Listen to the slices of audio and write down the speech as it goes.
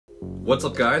What's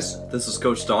up guys, this is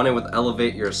Coach Donnie with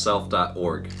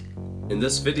ElevateYourself.org. In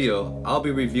this video, I'll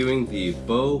be reviewing the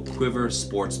Bow Quiver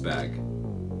Sports Bag.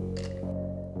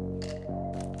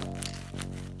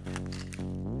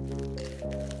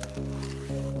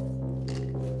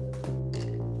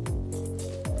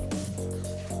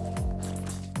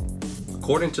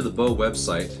 According to the Bow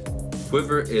website,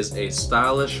 Quiver is a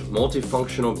stylish,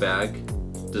 multifunctional bag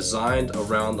designed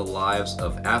around the lives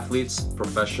of athletes,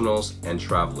 professionals, and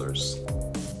travelers.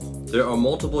 There are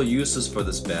multiple uses for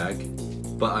this bag,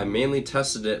 but I mainly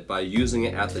tested it by using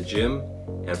it at the gym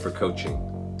and for coaching.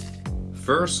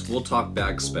 First, we'll talk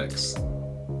bag specs.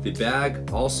 The bag,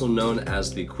 also known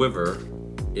as the Quiver,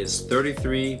 is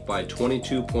 33 by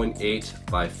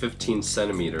 22.8 by 15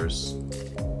 centimeters,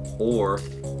 or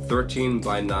 13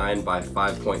 by 9 by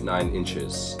 5.9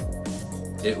 inches.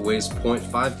 It weighs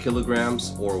 0.5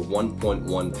 kilograms or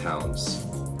 1.1 pounds.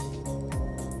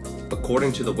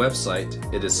 According to the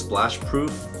website, it is splash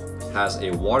proof, has a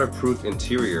waterproof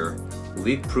interior,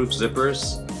 leak-proof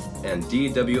zippers, and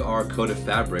DWR coated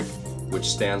fabric, which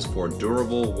stands for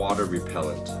durable water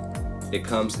repellent. It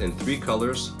comes in 3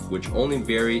 colors, which only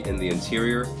vary in the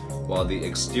interior, while the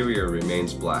exterior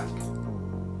remains black.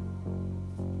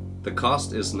 The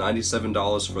cost is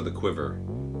 $97 for the Quiver.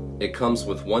 It comes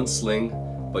with 1 sling,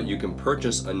 but you can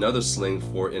purchase another sling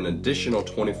for an additional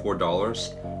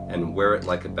 $24 and wear it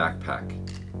like a backpack.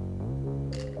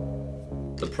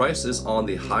 The price is on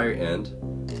the higher end,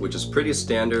 which is pretty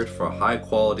standard for high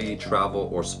quality travel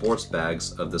or sports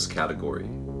bags of this category.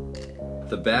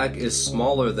 The bag is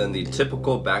smaller than the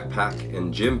typical backpack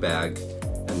and gym bag,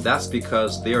 and that's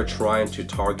because they are trying to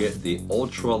target the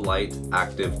ultra-light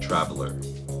active traveler.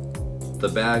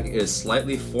 The bag is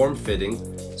slightly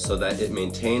form-fitting so that it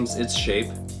maintains its shape,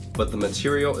 but the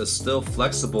material is still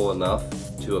flexible enough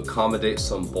to accommodate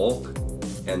some bulk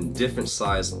and different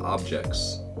sized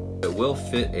objects. It will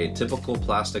fit a typical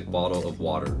plastic bottle of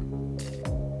water.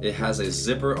 It has a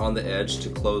zipper on the edge to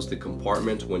close the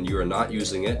compartment when you are not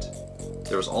using it.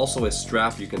 There's also a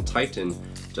strap you can tighten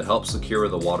to help secure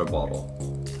the water bottle.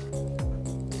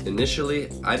 Initially,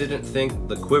 I didn't think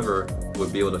the Quiver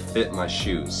would be able to fit my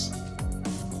shoes.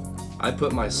 I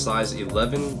put my size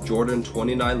 11 Jordan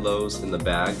 29 lows in the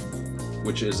bag,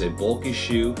 which is a bulky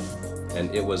shoe,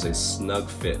 and it was a snug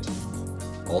fit.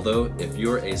 Although if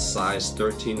you're a size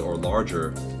 13 or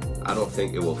larger, I don't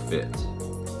think it will fit.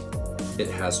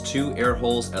 It has 2 air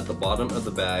holes at the bottom of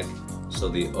the bag so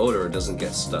the odor doesn't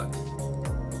get stuck.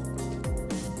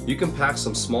 You can pack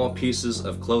some small pieces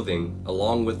of clothing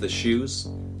along with the shoes,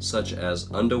 such as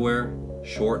underwear,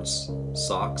 shorts,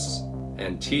 socks,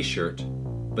 and t-shirt,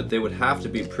 but they would have to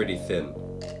be pretty thin.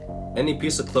 Any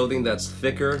piece of clothing that's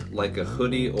thicker, like a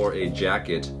hoodie or a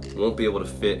jacket, won't be able to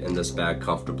fit in this bag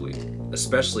comfortably,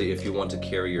 especially if you want to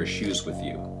carry your shoes with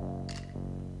you.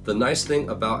 The nice thing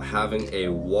about having a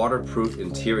waterproof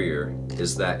interior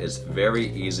is that it's very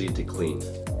easy to clean.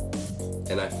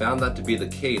 And I found that to be the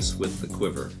case with the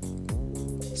Quiver.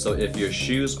 So if your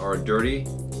shoes are dirty,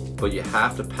 but you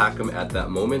have to pack them at that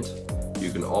moment,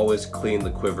 you can always clean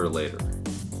the Quiver later.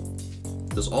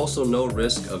 There's also no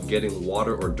risk of getting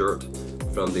water or dirt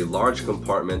from the large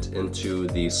compartment into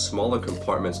the smaller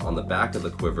compartments on the back of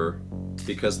the Quiver,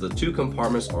 because the 2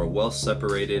 compartments are well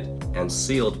separated and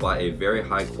sealed by a very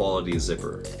high quality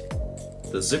zipper.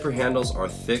 The zipper handles are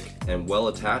thick and well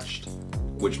attached,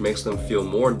 which makes them feel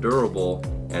more durable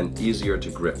and easier to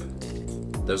grip.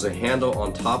 There's a handle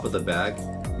on top of the bag,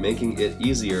 making it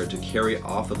easier to carry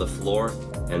off of the floor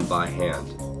and by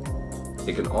hand.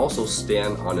 It can also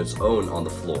stand on its own on the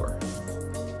floor.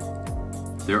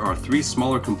 There are 3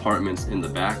 smaller compartments in the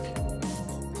back,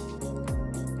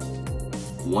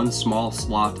 1 small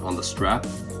slot on the strap,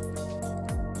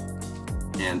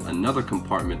 and another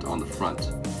compartment on the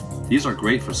front. These are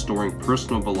great for storing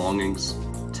personal belongings,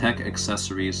 tech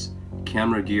accessories,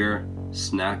 camera gear,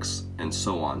 snacks, and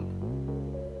so on.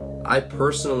 I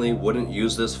personally wouldn't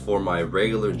use this for my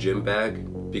regular gym bag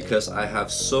because I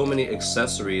have so many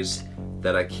accessories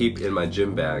that I keep in my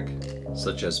gym bag,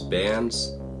 such as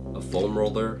bands, a foam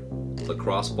roller,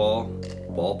 lacrosse ball,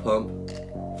 ball pump,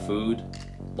 food,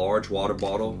 large water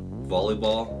bottle,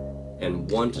 volleyball, and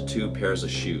 1 to 2 pairs of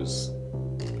shoes.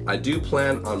 I do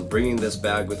plan on bringing this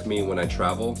bag with me when I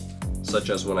travel,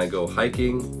 such as when I go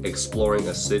hiking, exploring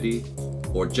a city,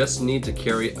 or just need to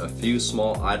carry a few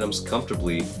small items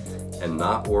comfortably and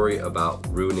not worry about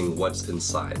ruining what's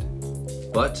inside.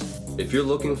 But if you're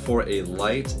looking for a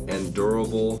light and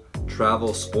durable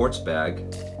travel sports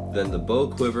bag, then the Bow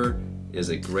Quiver is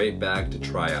a great bag to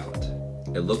try out.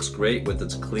 It looks great with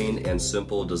its clean and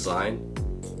simple design.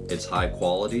 It's high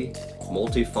quality,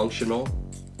 multifunctional,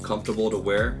 comfortable to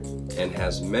wear, and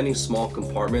has many small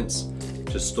compartments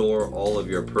to store all of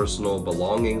your personal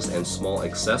belongings and small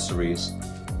accessories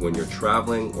when you're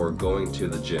traveling or going to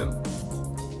the gym.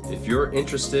 If you're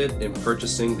interested in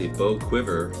purchasing the bow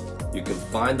quiver, you can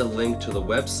find the link to the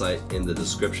website in the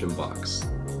description box.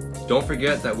 Don't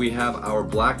forget that we have our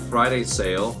Black Friday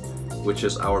sale, which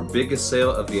is our biggest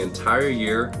sale of the entire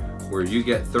year, where you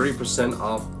get 30%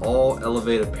 off all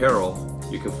Elevate apparel.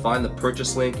 You can find the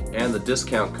purchase link and the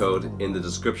discount code in the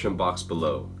description box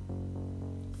below.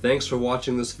 Thanks for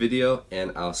watching this video,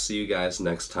 and I'll see you guys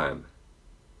next time.